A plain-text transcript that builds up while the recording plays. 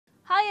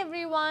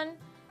everyone!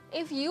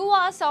 If you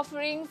are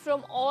suffering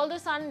from all the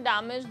sun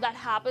damage that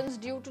happens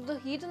due to the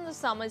heat in the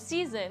summer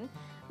season,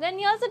 then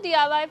here's a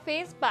DIY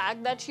face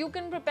pack that you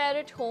can prepare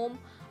at home,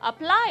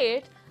 apply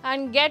it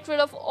and get rid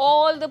of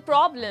all the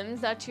problems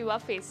that you are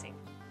facing.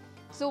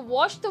 So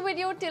watch the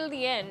video till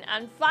the end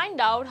and find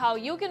out how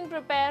you can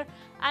prepare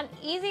an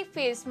easy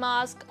face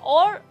mask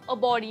or a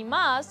body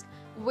mask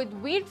with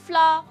wheat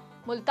flour,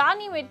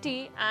 multani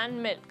mitti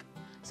and milk.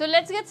 So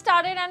let's get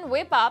started and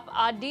whip up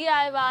our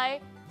DIY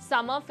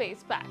summer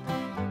face pack.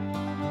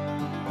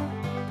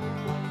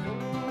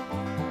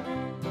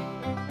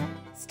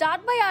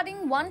 Start by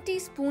adding 1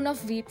 teaspoon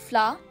of wheat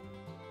flour.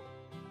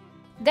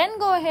 Then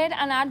go ahead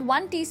and add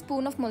 1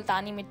 teaspoon of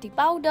multani mitti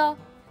powder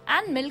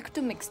and milk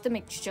to mix the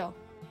mixture.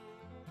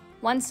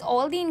 Once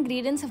all the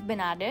ingredients have been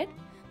added,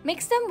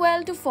 mix them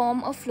well to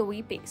form a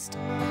flowy paste.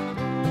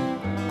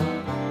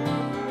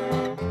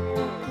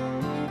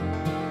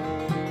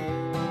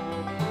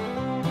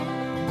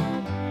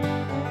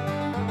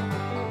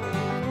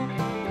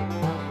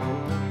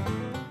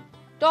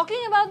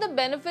 Talking about the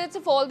benefits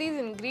of all these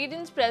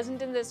ingredients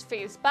present in this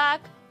face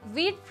pack,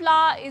 wheat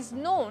flour is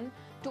known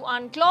to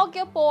unclog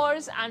your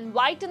pores and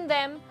whiten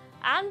them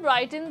and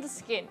brighten the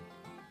skin.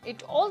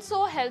 It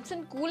also helps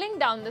in cooling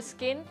down the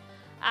skin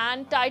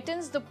and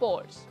tightens the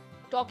pores.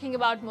 Talking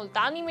about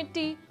multani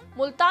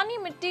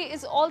mitti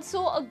is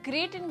also a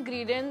great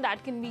ingredient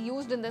that can be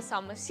used in the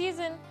summer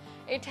season.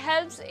 It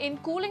helps in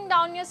cooling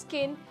down your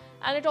skin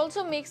and it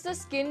also makes the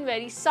skin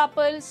very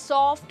supple,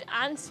 soft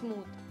and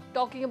smooth.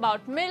 Talking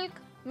about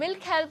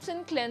milk helps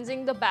in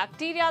cleansing the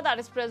bacteria that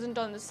is present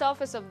on the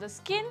surface of the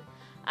skin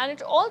and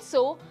it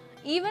also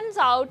evens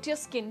out your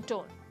skin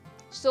tone.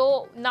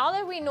 So now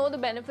that we know the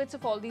benefits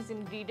of all these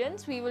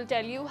ingredients, we will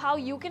tell you how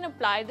you can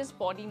apply this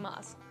body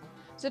mask.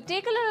 So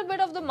take a little bit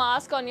of the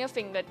mask on your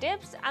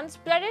fingertips and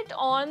spread it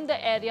on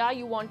the area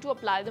you want to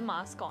apply the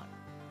mask on.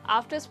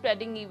 After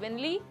spreading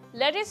evenly,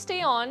 let it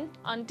stay on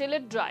until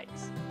it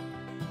dries.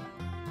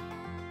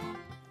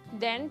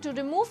 Then to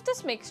remove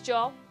this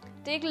mixture,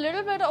 take a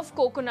little bit of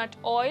coconut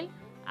oil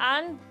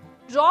and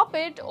drop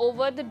it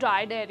over the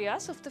dried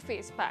areas of the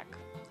face pack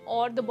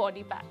or the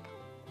body pack.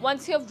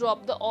 Once you have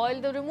dropped the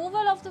oil, the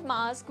removal of the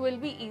mask will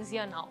be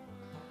easier now.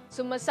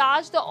 So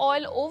massage the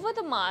oil over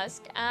the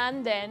mask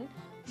and then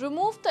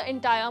remove the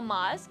entire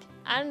mask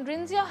and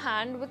rinse your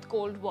hand with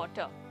cold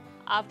water.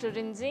 After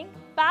rinsing,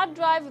 pat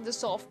dry with a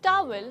soft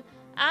towel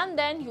and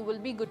then you will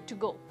be good to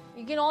go.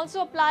 You can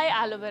also apply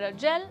aloe vera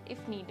gel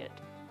if needed.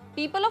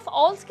 People of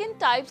all skin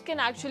types can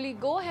actually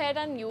go ahead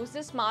and use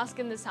this mask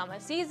in the summer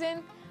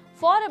season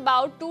for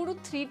about 2 to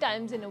 3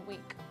 times in a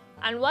week.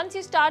 And once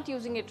you start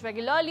using it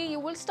regularly, you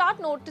will start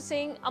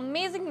noticing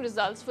amazing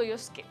results for your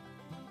skin.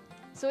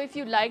 So if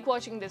you like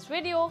watching this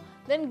video,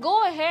 then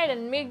go ahead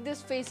and make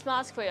this face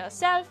mask for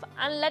yourself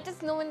and let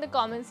us know in the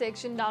comment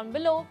section down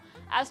below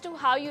as to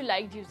how you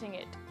liked using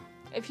it.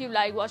 If you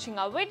like watching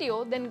our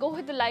video, then go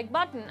hit the like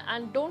button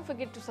and don't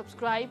forget to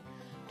subscribe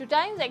to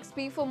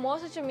TimesXP for more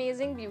such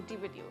amazing beauty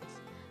videos.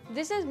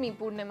 This is me,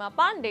 Purnima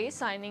Pandey,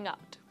 signing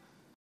out.